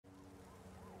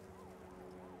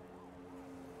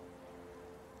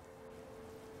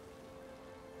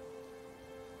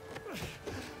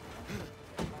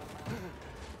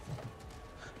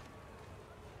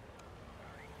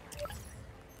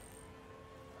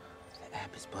The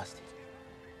app is busted.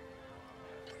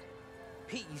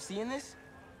 Pete, you seeing this?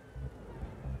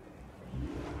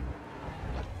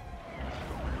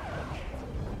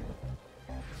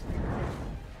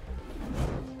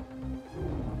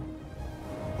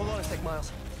 Hold on a sec,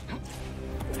 Miles.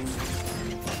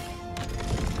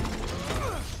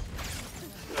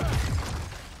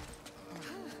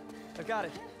 I got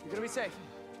it. You're gonna be safe.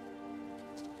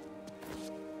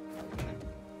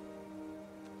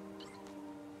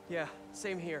 Yeah,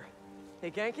 same here.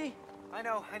 Hey, Genki? I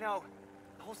know.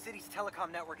 The whole city's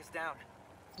telecom network is down.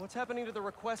 What's happening to the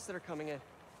requests that are coming in?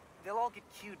 They'll all get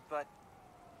queued, but...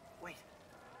 Wait.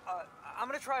 I'm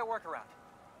gonna try a workaround.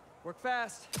 Work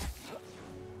fast.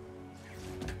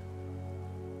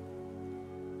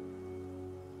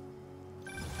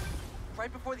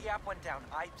 Right before the app went down,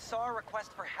 I saw a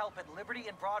request for help at Liberty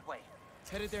and Broadway. It's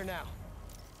headed there now.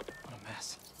 What a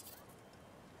mess.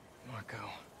 Marco,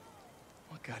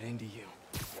 what got into you?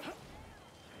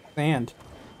 Sand.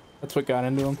 That's what got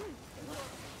into him.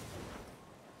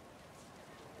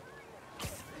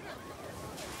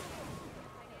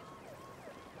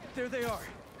 There they are.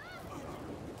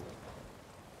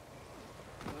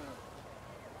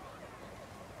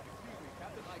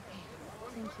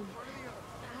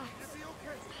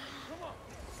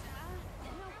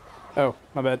 Oh,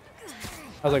 my bad.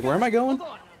 I was like, where am I going? Hold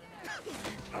on.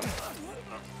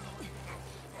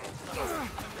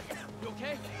 You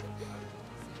okay?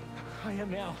 I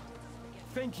am now.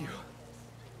 Thank you.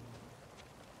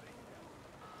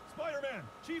 Spider-Man,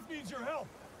 Chief needs your help.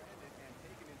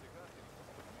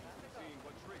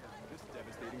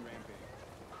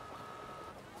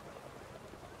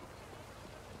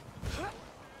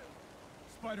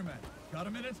 Spider-Man, got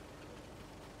a minute?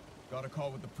 Got a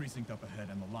call with the precinct up ahead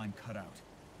and the line cut out.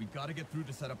 We gotta get through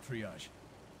to set up triage.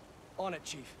 On it,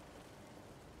 Chief.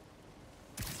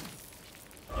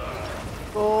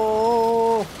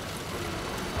 Oh!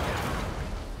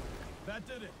 That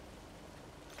did it.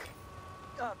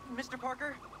 Mr.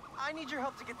 Parker, I need your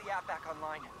help to get the app back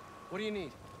online. What do you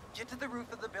need? Get to the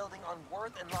roof of the building on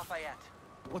Worth and Lafayette.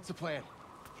 What's the plan?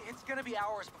 It's gonna be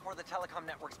hours before the telecom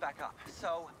network's back up,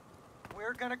 so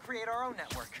we're gonna create our own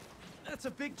network. That's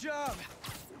a big job.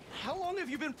 How long have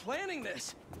you been planning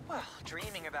this? Well,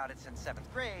 dreaming about it since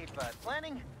 7th grade, but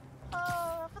planning,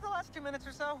 for the last 2 minutes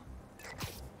or so.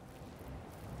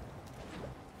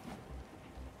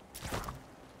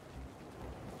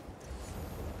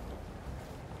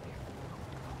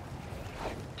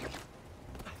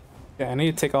 Yeah, I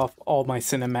need to take off all my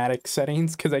cinematic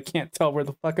settings because I can't tell where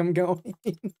the fuck I'm going.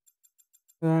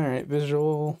 Alright,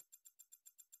 visual.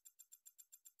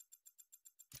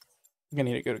 I'm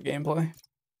gonna need to go to gameplay.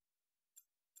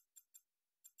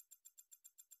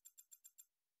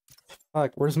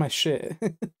 Fuck, where's my shit?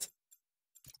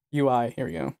 UI, here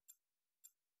we go.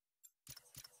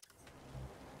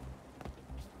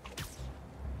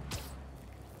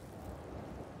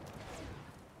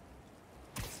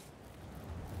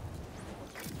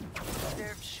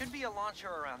 There should be a launcher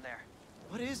around there.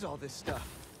 What is all this stuff?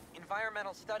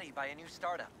 Environmental study by a new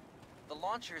startup. The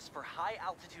launcher's for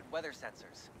high-altitude weather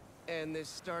sensors. And this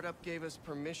startup gave us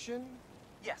permission?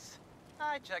 Yes.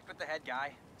 I checked with the head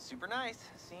guy. Super nice.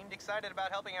 Seemed excited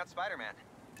about helping out Spider-Man.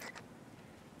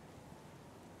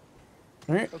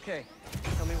 Alright. Okay,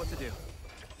 tell me what to do.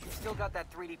 You've still got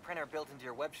that 3D printer built into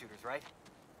your web shooters, right?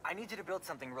 I need you to build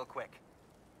something real quick.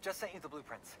 Just sent you the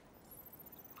blueprints.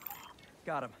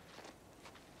 Got him.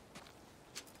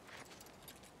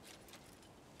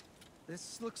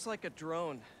 This looks like a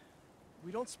drone.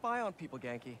 We don't spy on people,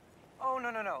 Genki. Oh,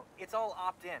 no. It's all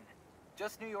opt-in.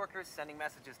 Just New Yorkers sending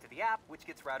messages to the app, which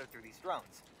gets routed through these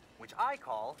drones, which I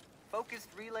call Focused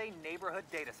Relay Neighborhood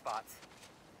Data Spots.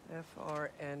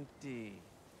 FRND.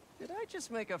 Did I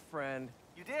just make a friend?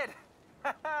 You did!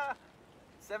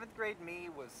 7th grade me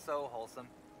was so wholesome.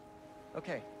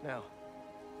 Okay, now,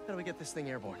 how do we get this thing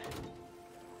airborne?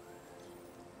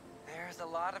 There's a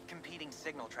lot of competing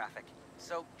signal traffic,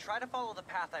 so try to follow the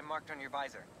path I marked on your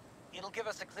visor. It'll give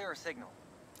us a clearer signal.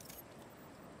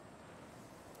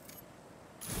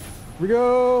 Here we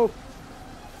go!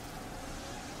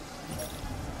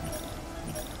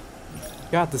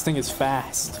 God, this thing is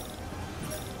fast.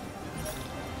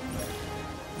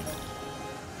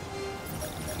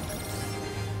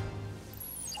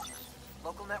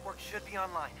 Local network should be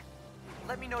online.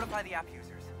 Let me notify the app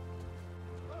users.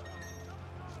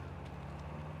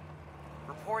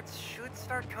 Reports should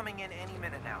start coming in any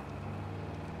minute now.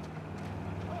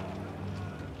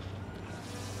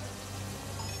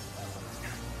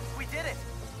 We did it!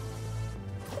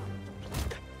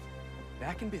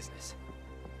 Back in business.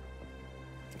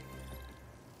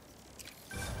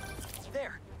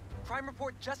 Crime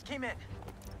report just came in.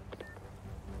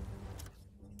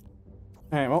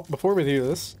 Alright, well, before we do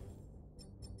this,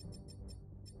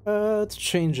 let's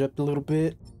change up a little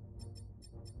bit.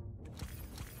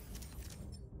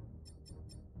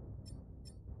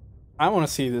 I want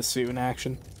to see this suit in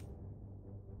action.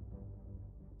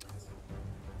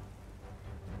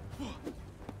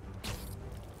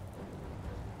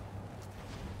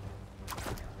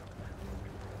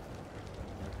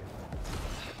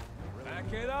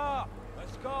 Back it up.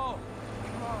 Let's go.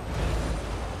 Come on.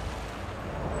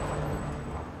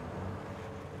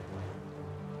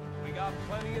 We got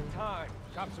plenty of time.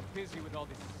 Cops are busy with all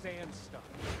this sand stuff.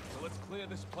 So let's clear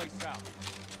this place out.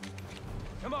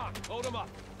 Come on, load them up.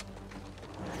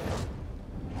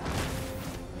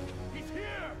 He's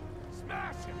here!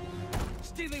 Smash him!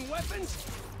 Stealing weapons?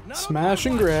 Not Smash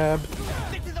and grab.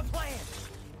 Stick to the plan!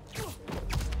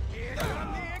 Here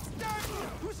come the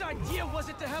exterminators! Whose idea was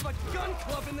it to have a gun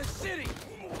club in the city?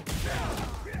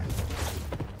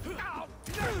 Ow!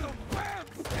 There's the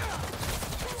webs!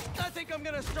 I think I'm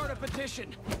gonna start a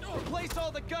petition. Replace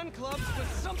all the gun clubs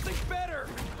with something better!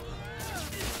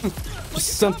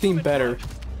 Just something better.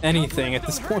 Anything at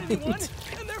this point.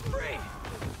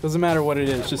 Doesn't matter what it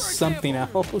is, just something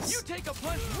else. You take a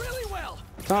punch really well.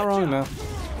 Not wrong though.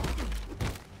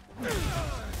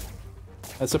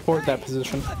 I support that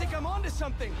position. I think I'm onto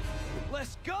something.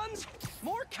 Less guns,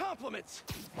 more compliments.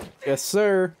 Yes,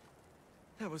 sir.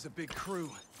 That was a big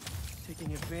crew,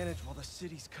 taking advantage while the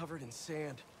city's covered in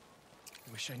sand.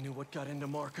 Wish I knew what got into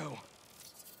Marco.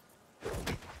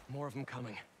 More of them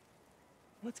coming.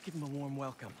 Let's give him a warm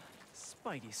welcome,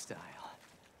 Spidey style.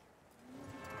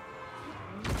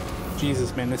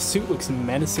 Jesus, man, this suit looks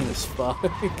menacing as fuck.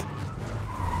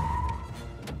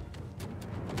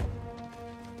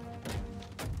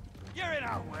 You're in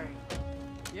our way.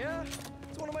 Yeah,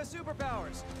 it's one of my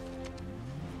superpowers.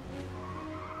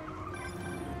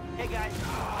 Hey guys,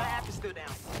 my app is still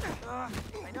down.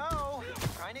 I know.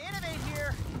 Trying to innovate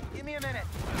here. Give me a minute.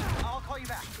 I'll call you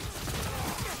back.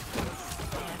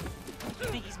 You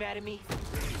think he's mad at me?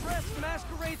 Stress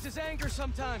masquerades as anger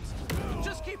sometimes.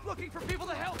 Just keep looking for people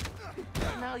to help.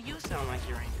 No, you sound like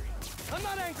you're angry. I'm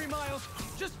not angry, Miles.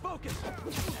 Just focus.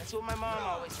 That's what my mom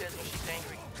always says when she's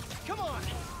angry. Come on.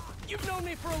 You've known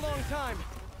me for a long time.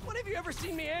 When have you ever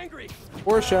seen me angry?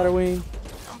 Foreshadowing.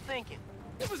 I'm thinking.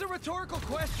 It was a rhetorical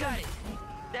question. Got it.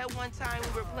 That one time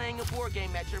we were playing a board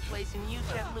game at your place and you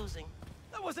kept losing.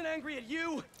 I wasn't angry at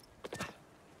you.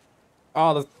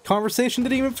 Oh, the conversation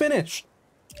didn't even finish.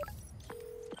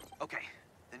 Okay,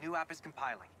 the new app is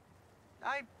compiling.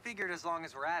 I figured as long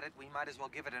as we're at it, we might as well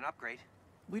give it an upgrade.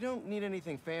 We don't need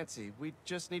anything fancy. We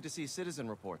just need to see citizen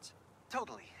reports.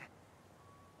 Totally.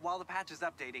 While the patch is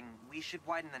updating, we should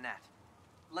widen the net.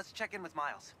 Let's check in with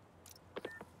Miles.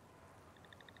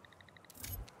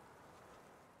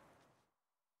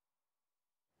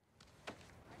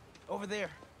 Over there.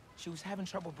 She was having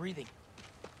trouble breathing.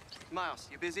 Miles,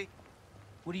 you busy?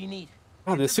 What do you need?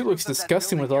 Oh, this suit looks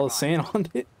disgusting with all the sand on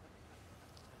it.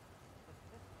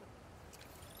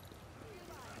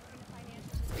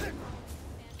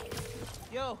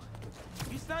 Yo,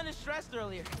 you sounded stressed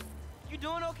earlier. You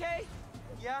doing okay?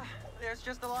 Yeah, there's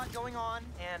just a lot going on,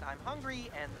 and I'm hungry,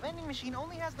 and the vending machine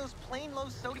only has those plain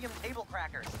low-sodium table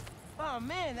crackers. Oh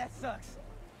man, that sucks.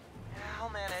 I'll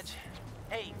manage.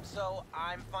 Hey, so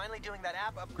I'm finally doing that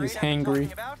app upgrade He's I've been hangry.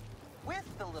 talking about, with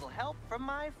a little help from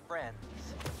my friends.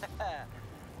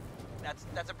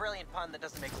 That's a brilliant pun that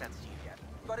doesn't make sense to you yet,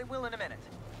 but it will in a minute.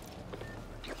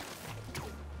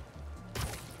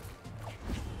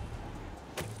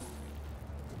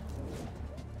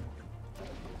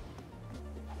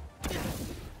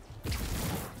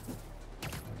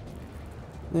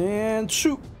 And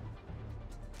shoot.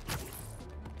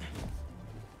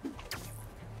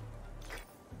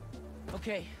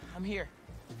 Okay, I'm here.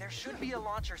 There should be a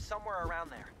launcher somewhere around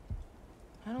there.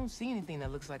 I don't see anything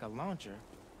that looks like a launcher.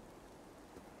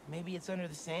 Maybe it's under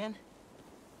the sand?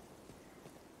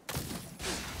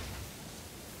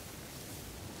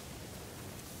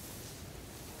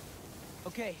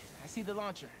 Okay, I see the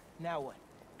launcher. Now what?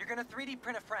 You're gonna 3D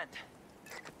print a friend.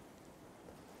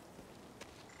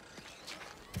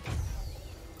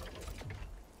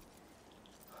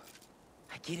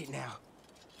 I get it now.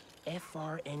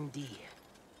 FRND.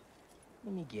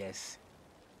 Let me guess.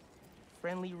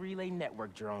 Friendly Relay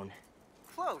Network drone.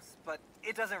 Close, but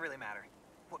it doesn't really matter.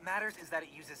 What matters is that it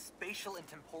uses spatial and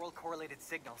temporal correlated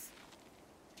signals.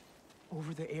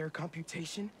 Over-the-air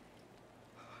computation?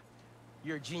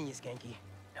 You're a genius, Genki.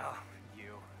 Oh,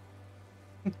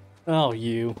 you. Oh,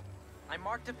 you. I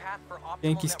marked a path for optimal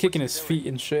Yankees network kicking his stability. feet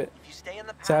and shit. If you stay in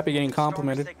the path, It's happy getting it's a stronger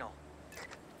complimented. signal.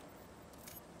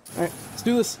 Alright, let's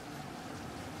do this.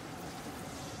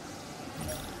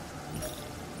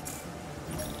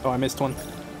 Oh, I missed one.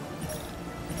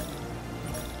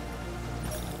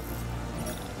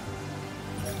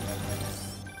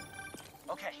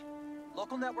 Okay,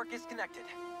 local network is connected.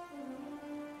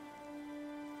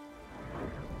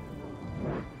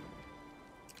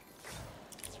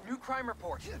 New crime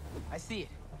report. I see it.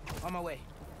 On my way.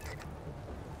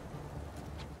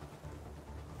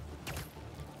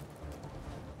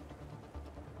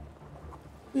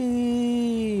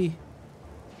 Whee!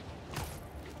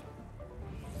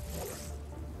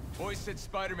 Boys said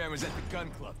Spiderman was at the gun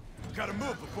club. Gotta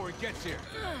move before he gets here.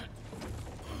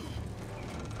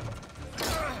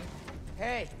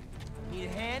 Hey, need a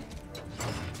hand?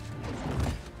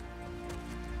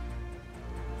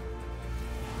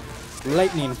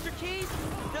 Lightning. Mr. Keys,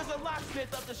 there's a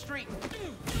locksmith up the street.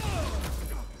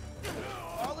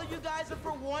 All of you guys are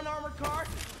for one armored car?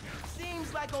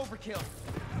 Seems like overkill.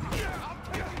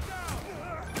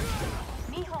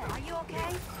 Mijo, are you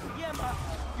okay? Yeah, Ma.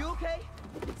 You okay?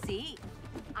 See,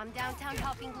 I'm downtown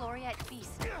helping Gloria at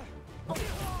Feast. Oh,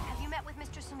 have you met with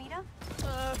Mr. Sumida?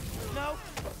 No.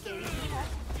 Que visita.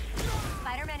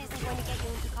 Spider-Man isn't going to get you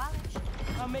into college.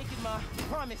 I'll make it, Ma.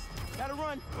 Promise. Gotta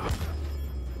run.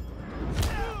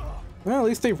 Well, at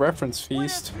least they reference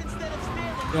Feast.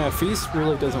 Yeah, Feast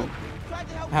really doesn't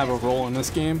have a role in this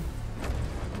game.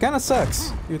 Kinda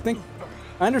sucks. You'd think...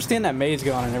 I understand that May's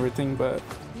gone and everything, but...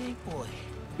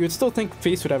 You would still think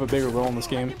Feast would have a bigger role in this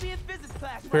game.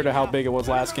 Compared to how big it was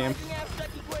last game.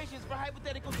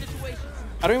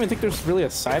 I don't even think there's really a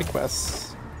side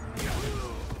quest.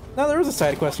 No, there was a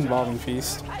side quest involving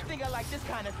Feast. I think I like this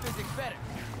kind of physics better.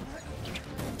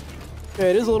 Yeah,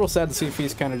 it is a little sad to see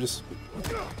Feast kind of just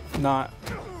not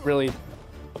really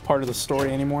a part of the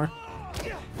story anymore.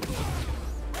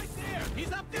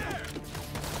 He's up there.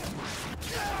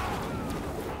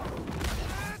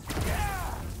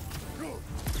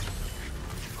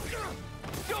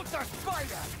 Shoot the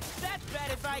spider! That's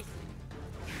bad advice.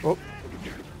 Oh.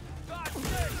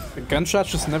 The gunshots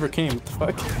just never came. What the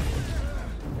fuck?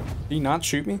 Did he not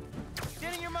shoot me?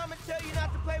 Didn't your mama tell you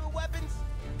not to play with weapons?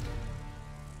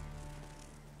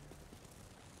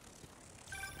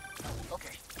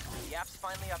 Okay, the app's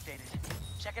finally updated.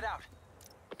 Check it out.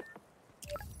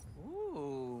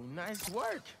 Ooh, nice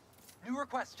work. New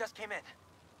request just came in.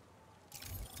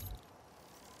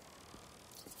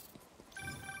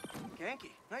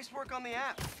 Genki, nice work on the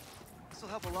app. This'll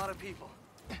help a lot of people.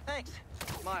 Thanks.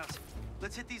 Miles,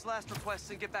 let's hit these last requests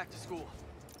and get back to school.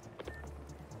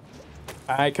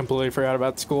 I completely forgot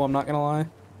about school, I'm not gonna lie.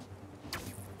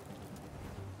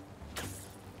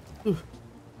 Spider-Man!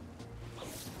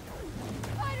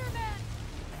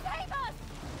 Save us!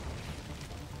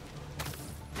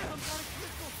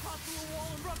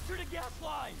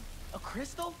 A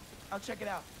crystal? I'll check it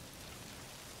out.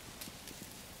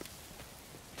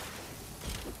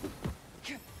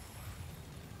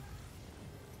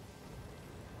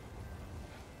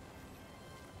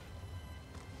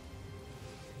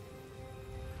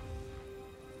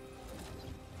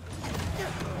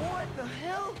 What the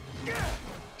hell?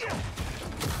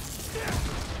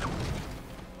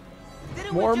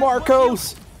 Didn't we More just warn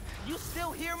Marcos! You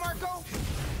still here, Marco?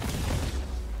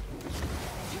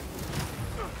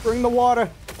 Bring the water!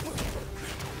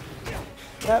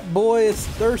 That boy is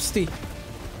thirsty.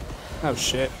 Oh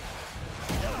shit.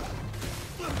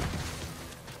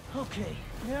 Okay,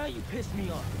 now you pissed me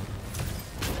off.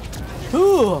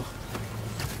 Ooh.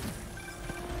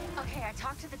 Okay, I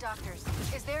talked to the doctors.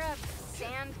 Is there a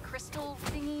sand crystal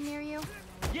thingy near you?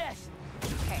 Yes.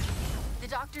 Okay. The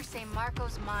doctors say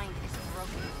Marco's mind is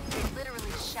broken. It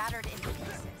literally shattered into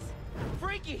pieces.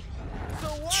 Freaky. So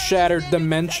why are you Shattered standing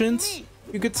dimensions, next to me?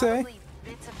 you could say. Probably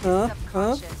bits of his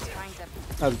subconscious trying to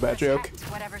That was a bad joke.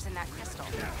 protect whatever's in that crystal.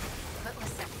 But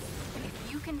listen,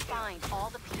 if you can find all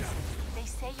the pieces, they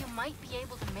say you might be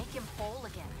able to make him whole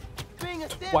again. Being a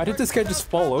Why did this guy just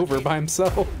fall over by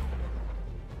himself?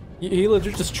 He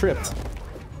legit just tripped.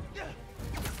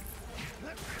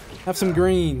 Have some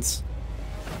greens.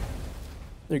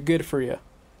 They're good for you.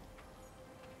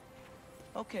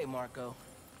 Okay, Marco.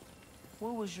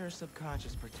 What was your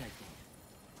subconscious protecting?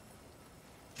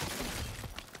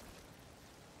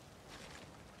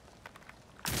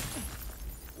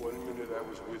 One minute I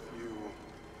was with you,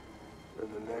 and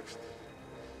the next,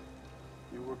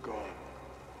 you were gone.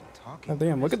 Talking. Oh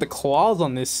damn, look at the claws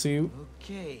on this suit.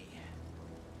 Okay.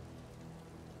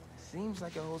 Seems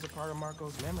like it holds a part of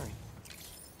Marco's memory.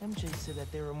 MJ said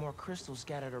that there were more crystals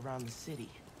scattered around the city.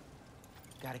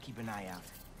 Gotta keep an eye out.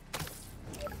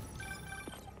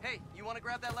 Hey, you want to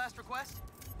grab that last request?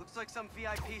 Looks like some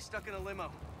VIP stuck in a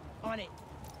limo. On it.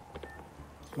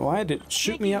 Why did it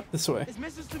shoot me Nikki, up this way? Is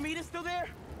Mrs. Tomita still there?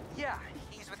 Yeah,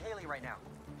 he's with Haley right now.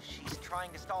 She's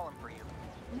trying to stall him for you.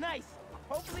 Nice.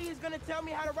 Hopefully he's gonna tell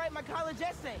me how to write my college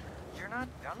essay. You're not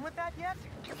done with that yet?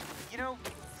 You know,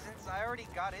 since I already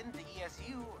got into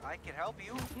ESU, I could help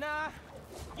you. Nah,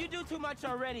 you do too much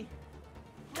already.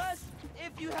 Plus,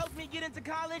 if you help me get into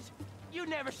college, you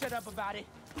never shut up about it.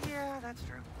 Yeah, that's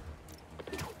true.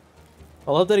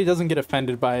 I love that he doesn't get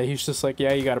offended by it. He's just like,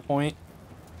 yeah, you got a point.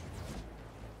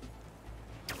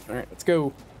 Alright, let's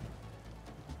go.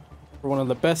 For one of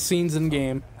the best scenes in the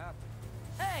game.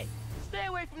 Hey, stay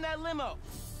away from that limo.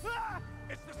 Ah!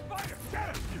 It's the spider!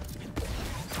 Get him!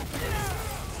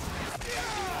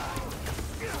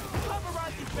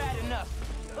 Paparazzi's bad enough.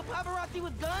 But paparazzi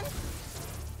with guns?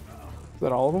 Is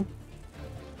that all of them?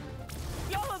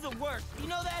 Y'all are the worst. You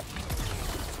know that?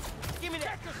 Give me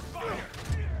that.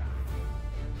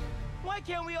 Why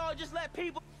can't we all just let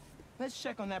people... Let's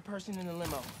check on that person in the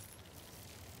limo.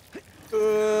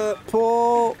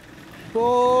 Pull!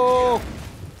 Pull!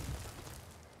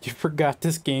 You forgot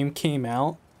this game came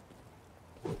out?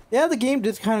 Yeah, the game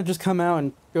did kind of just come out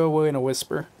and go away in a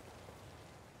whisper.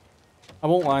 I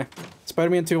won't lie.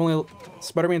 Spider-Man 2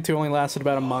 only lasted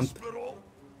about a month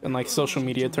in like social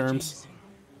media terms.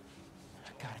 I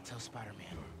gotta tell Spider-Man.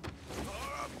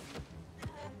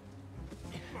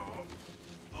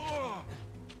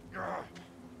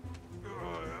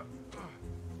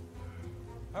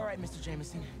 All right, Mr.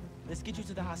 Jameson. Let's get you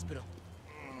to the hospital.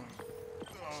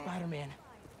 Spider-Man,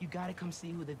 you gotta come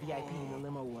see who the VIP in the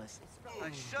limo was. I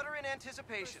shudder in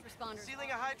anticipation. Sealing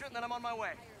a hydrant, then I'm on my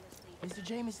way. Mr.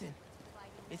 Jameson,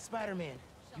 it's Spider-Man.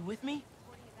 You with me?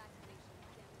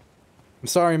 I'm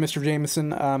sorry, Mr.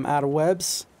 Jameson. I'm out of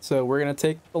webs, so we're gonna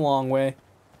take the long way.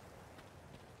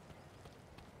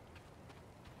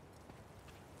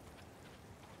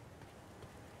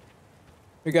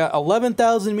 We got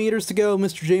 11,000 meters to go,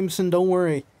 Mr. Jameson. Don't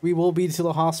worry. We will be to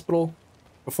the hospital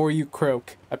before you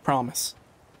croak. I promise.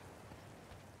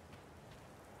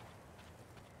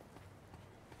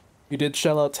 You did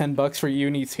shell out $10 for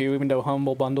uni too, even though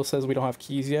Humble Bundle says we don't have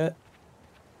keys yet.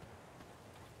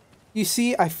 You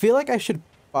see, I feel like I should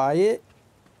buy it.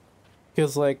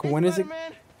 Because, like, Hey, when is it?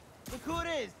 Spider-Man, look who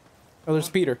it is. Oh, there's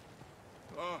Peter.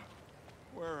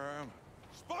 Where am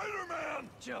I? Spider-Man!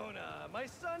 Jonah, my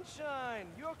sunshine.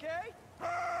 You okay?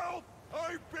 Help!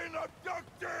 I've been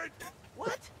abducted!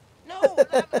 What? No,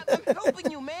 I'm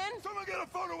helping you, man. Someone get a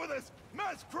photo with this!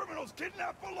 Mass criminals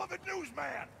kidnap beloved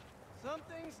newsman! Some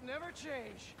things never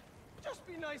change. Just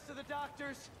be nice to the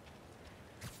doctors.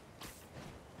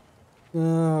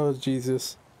 Oh,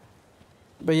 Jesus.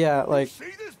 But yeah, like... See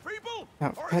these people? Oh,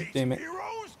 Are God these damn it.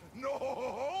 heroes?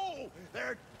 No!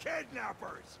 They're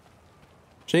kidnappers!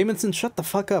 Jameson, shut the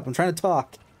fuck up. I'm trying to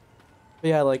talk. But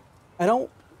yeah, like, I don't...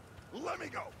 Let me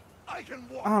go! I can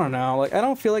walk! I don't know. Like, I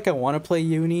don't feel like I want to play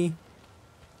Uni.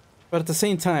 But at the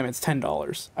same time, it's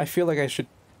 $10. I feel like I should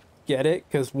get it,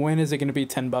 because when is it going to be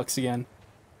 $10 again?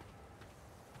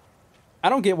 I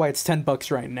don't get why it's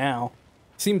 $10 right now.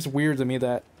 Seems weird to me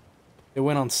that it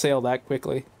went on sale that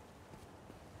quickly.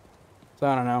 So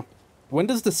I don't know. When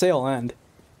does the sale end?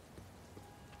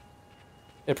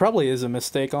 It probably is a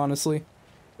mistake, honestly.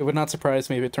 It would not surprise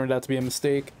me if it turned out to be a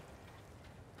mistake.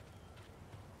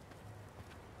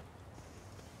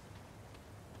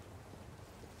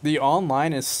 The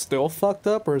online is still fucked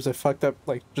up, or is it fucked up,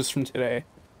 like, just from today?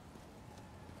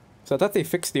 So I thought they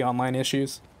fixed the online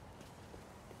issues.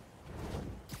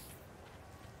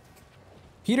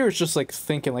 Peter's just, like,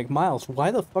 thinking, like, Miles,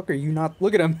 why the fuck are you not...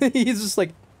 Look at him. He's just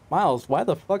like, Miles, why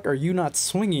the fuck are you not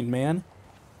swinging, man?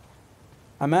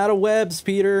 I'm out of webs,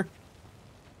 Peter.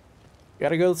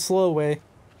 Gotta go the slow way.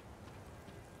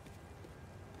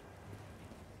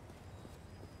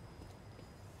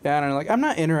 Yeah, I don't know, like, I'm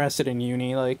not interested in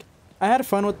Uni. Like, I had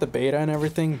fun with the beta and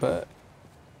everything, but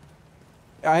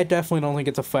I definitely don't think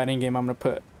it's a fighting game I'm gonna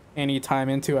put any time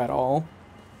into at all.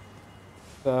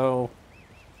 So,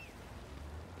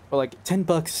 but like,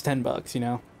 $10 is $10, you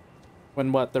know?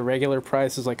 When what, the regular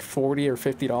price is like $40 or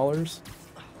 $50?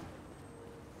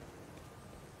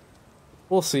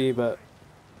 We'll see, but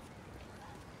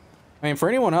I mean, for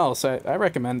anyone else, I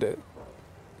recommend it.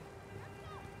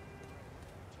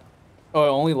 Oh, it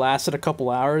only lasted a couple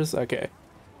hours? Okay.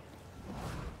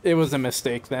 It was a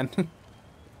mistake then.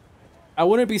 I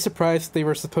wouldn't be surprised if they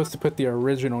were supposed to put the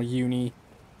original Uni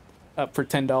up for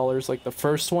 $10, like the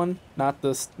first one, not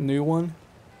this new one.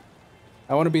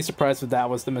 I wouldn't be surprised if that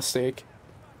was the mistake.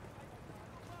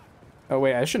 Oh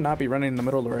wait, I should not be running in the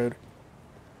middle of the road.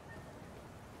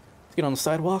 Let's get on the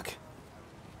sidewalk.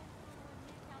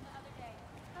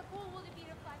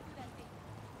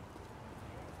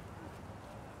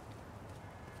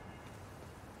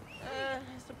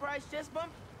 surprise chest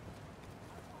bump?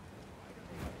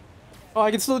 Oh,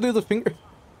 I can still do the finger.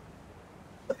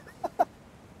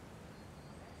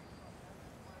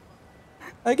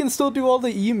 I can still do all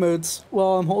the emotes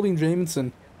while I'm holding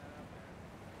Jameson.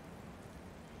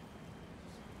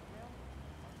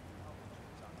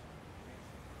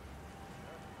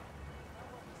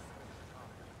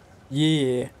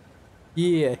 Yeah.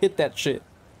 Yeah, hit that shit.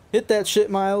 Hit that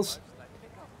shit, Miles.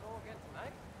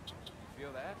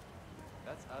 Feel that?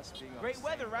 That's us being Great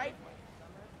weather, right?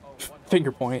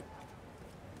 Finger point.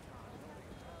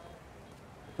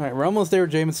 Alright, we're almost there,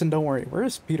 Jameson. Don't worry. Where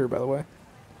is Peter, by the way?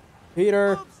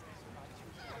 Peter!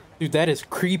 Dude, that is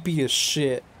creepy as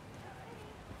shit.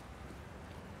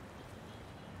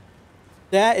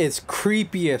 That is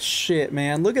creepy as shit,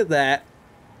 man. Look at that.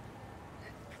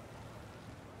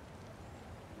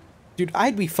 Dude,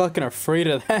 I'd be fucking afraid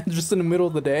of that just in the middle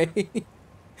of the day.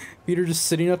 Peter just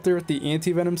sitting up there with the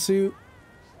anti-venom suit.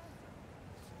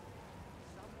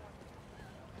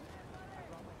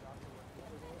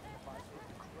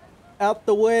 Out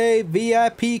the way,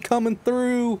 VIP coming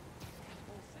through.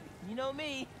 You know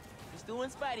me, just doing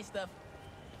Spidey stuff.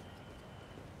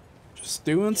 Just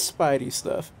doing Spidey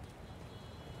stuff.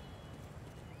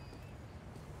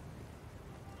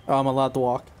 Oh, I'm allowed to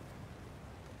walk.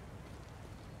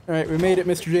 Alright, we made it,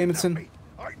 Mr. Jameson.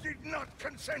 I did not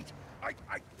consent.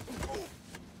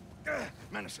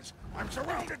 Menaces. I'm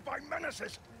surrounded by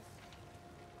menaces.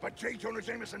 But J. Jonah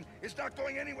Jameson is not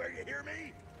going anywhere, you hear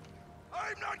me?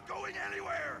 I'm not going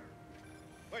anywhere!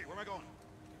 Wait, where am I going?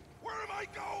 Where am I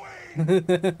going?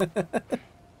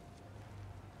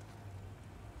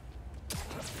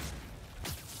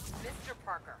 Mr.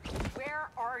 Parker, where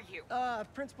are you?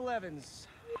 Principal Evans.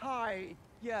 Hi.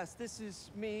 Yes, this is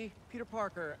me, Peter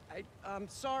Parker. I'm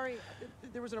sorry.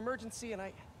 There was an emergency, and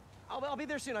I'll be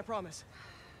there soon, I promise.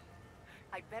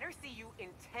 I better see you in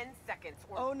 10 seconds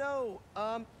or... Oh, no.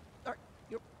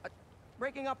 You're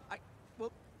breaking up.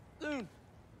 Well, soon.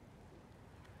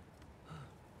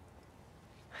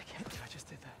 I can't believe I just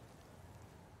did that.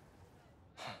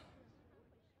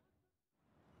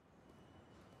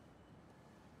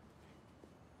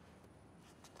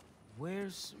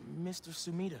 Where's Mr.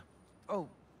 Sumida? Oh,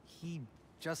 he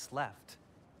just left.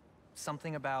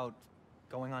 Something about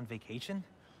going on vacation?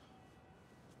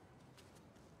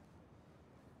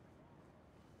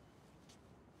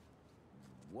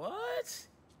 What?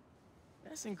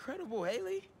 That's incredible,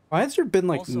 Haley. Why has there been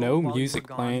like Also, no while you were music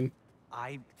gone, playing?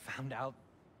 I found out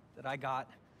that I got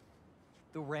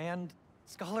the Rand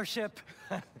scholarship.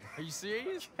 Are you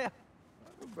serious? Yeah.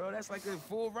 Bro, that's like a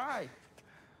full ride.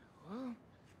 Well,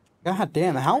 God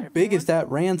damn, how big is that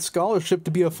Rand scholarship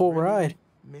to be a full ride?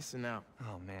 Missing out.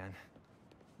 Oh man,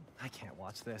 I can't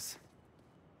watch this.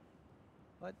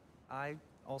 But I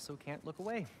also can't look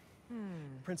away.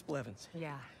 Principal Evans.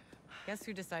 Yeah. Guess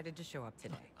who decided to show up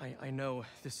today? I know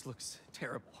this looks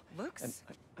terrible. Looks?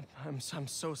 And I'm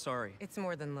so sorry. It's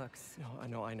more than looks.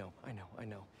 No, I know.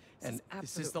 And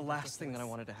this is the absolutely last thing that I ridiculous.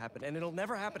 wanted to happen, and it'll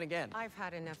never happen again. I've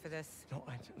had enough of this. No,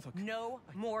 look. No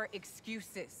more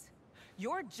excuses.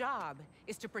 Your job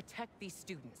is to protect these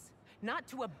students, not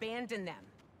to abandon them.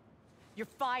 You're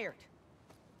fired.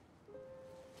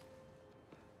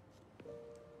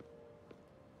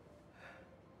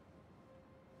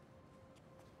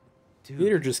 Dude,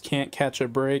 Peter just can't catch a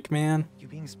break, man. you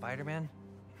being Spider-Man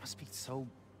must be so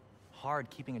hard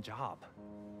keeping a job.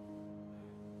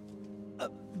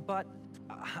 But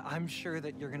I'm sure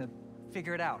that you're gonna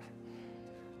figure it out.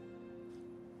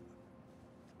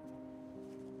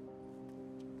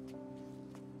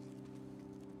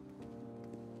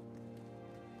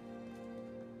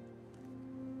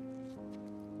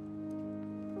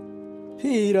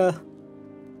 Peter.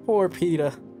 Poor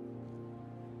Peter.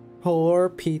 Poor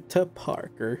Peter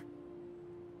Parker.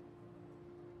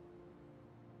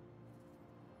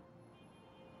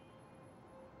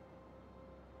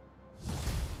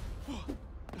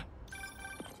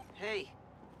 Hey,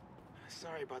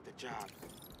 sorry about the job.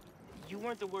 You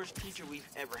weren't the worst teacher we've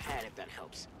ever had, if that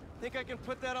helps. Think I can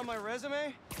put that on my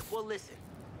resume? Well, listen.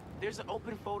 There's an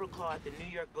open photo call at the New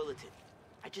York Bulletin.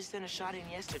 I just sent a shot in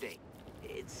yesterday.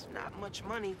 It's not much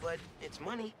money, but it's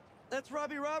money. That's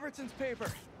Robbie Robertson's paper.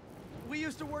 We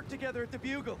used to work together at the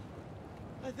Bugle.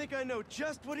 I think I know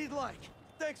just what he'd like.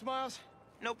 Thanks, Miles.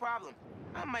 No problem.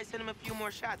 I might send him a few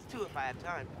more shots, too, if I have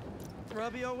time.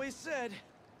 Robbie always said,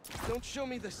 don't show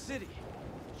me the city.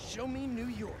 Show me New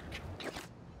York.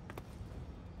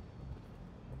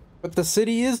 But the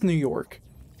city is New York.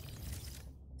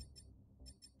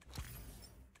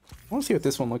 I want to see what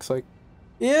this one looks like.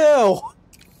 Ew!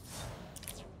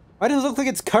 Why does it look like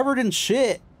it's covered in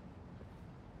shit?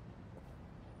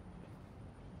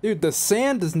 Dude, the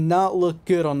sand does not look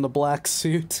good on the black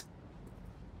suit.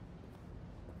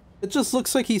 It just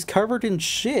looks like he's covered in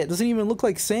shit. It doesn't even look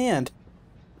like sand.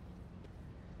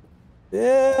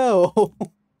 Ew!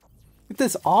 Get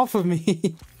this off of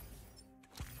me.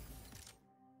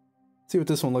 See what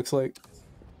this one looks like.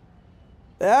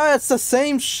 Ah, it's the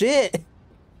same shit!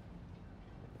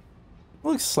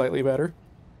 Looks slightly better.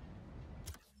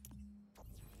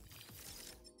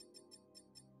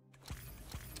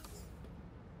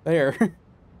 There.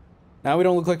 Now we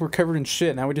don't look like we're covered in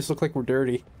shit. Now we just look like we're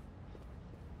dirty.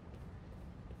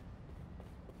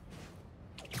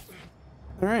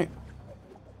 Alright.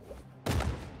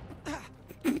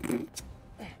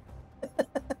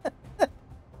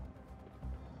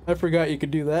 I forgot you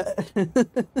could do that.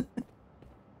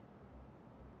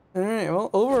 Alright,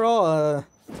 well, overall,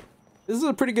 this is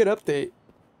a pretty good update.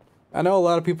 I know a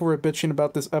lot of people were bitching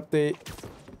about this update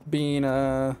being,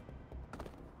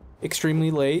 extremely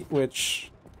late,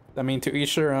 which, I mean, to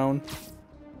each their own.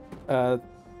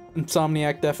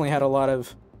 Insomniac definitely had a lot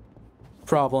of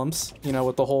problems, you know,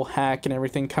 with the whole hack and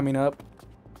everything coming up,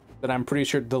 that I'm pretty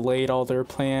sure delayed all their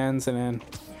plans, and then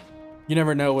you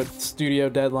never know with studio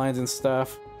deadlines and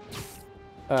stuff.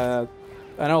 I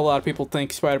know a lot of people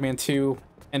think Spider-Man 2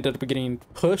 ended up getting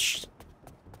pushed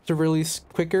to release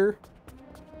quicker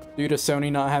due to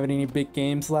Sony not having any big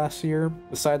games last year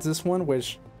besides this one,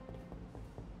 which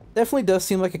definitely does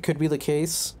seem like it could be the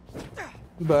case.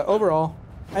 But overall,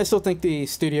 I still think the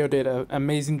studio did an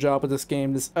amazing job with this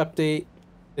game. This update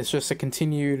is just a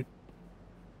continued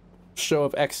show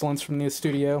of excellence from the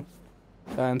studio.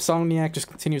 Insomniac just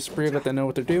continues to prove that they know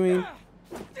what they're doing.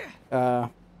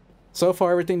 So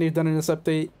far, everything they've done in this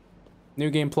update, New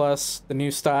Game Plus, the new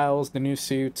styles, the new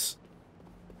suits,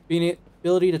 the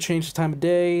ability to change the time of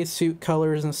day, suit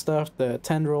colors and stuff, the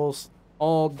tendrils,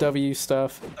 all W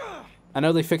stuff. I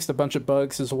know they fixed a bunch of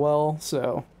bugs as well,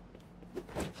 so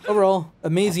overall,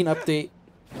 amazing update.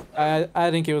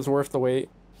 I think it was worth the wait.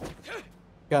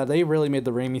 God, they really made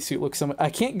the Raimi suit look so much. I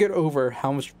can't get over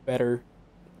how much better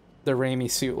the Raimi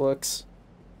suit looks.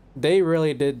 They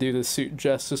really did do the suit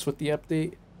justice with the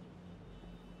update.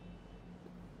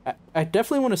 I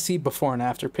definitely want to see before and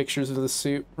after pictures of the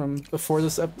suit from before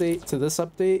this update to this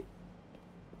update,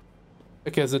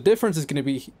 because the difference is going to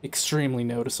be extremely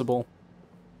noticeable.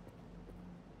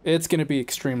 It's going to be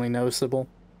extremely noticeable.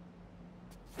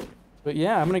 But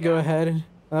yeah, I'm going to go ahead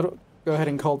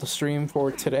and call the stream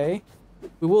for today.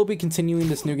 We will be continuing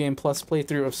this New Game Plus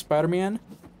playthrough of Spider-Man.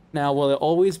 Now, will it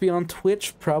always be on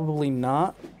Twitch? Probably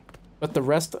not. But the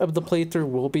rest of the playthrough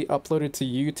will be uploaded to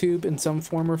YouTube in some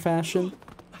form or fashion.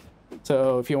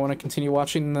 So if you want to continue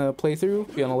watching the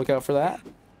playthrough, be on the lookout for that.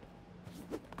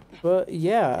 But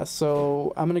yeah,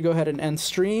 so I'm going to go ahead and end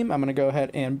stream. I'm going to go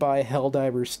ahead and buy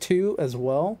Helldivers 2 as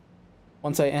well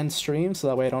once I end stream, so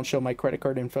that way I don't show my credit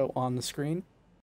card info on the screen.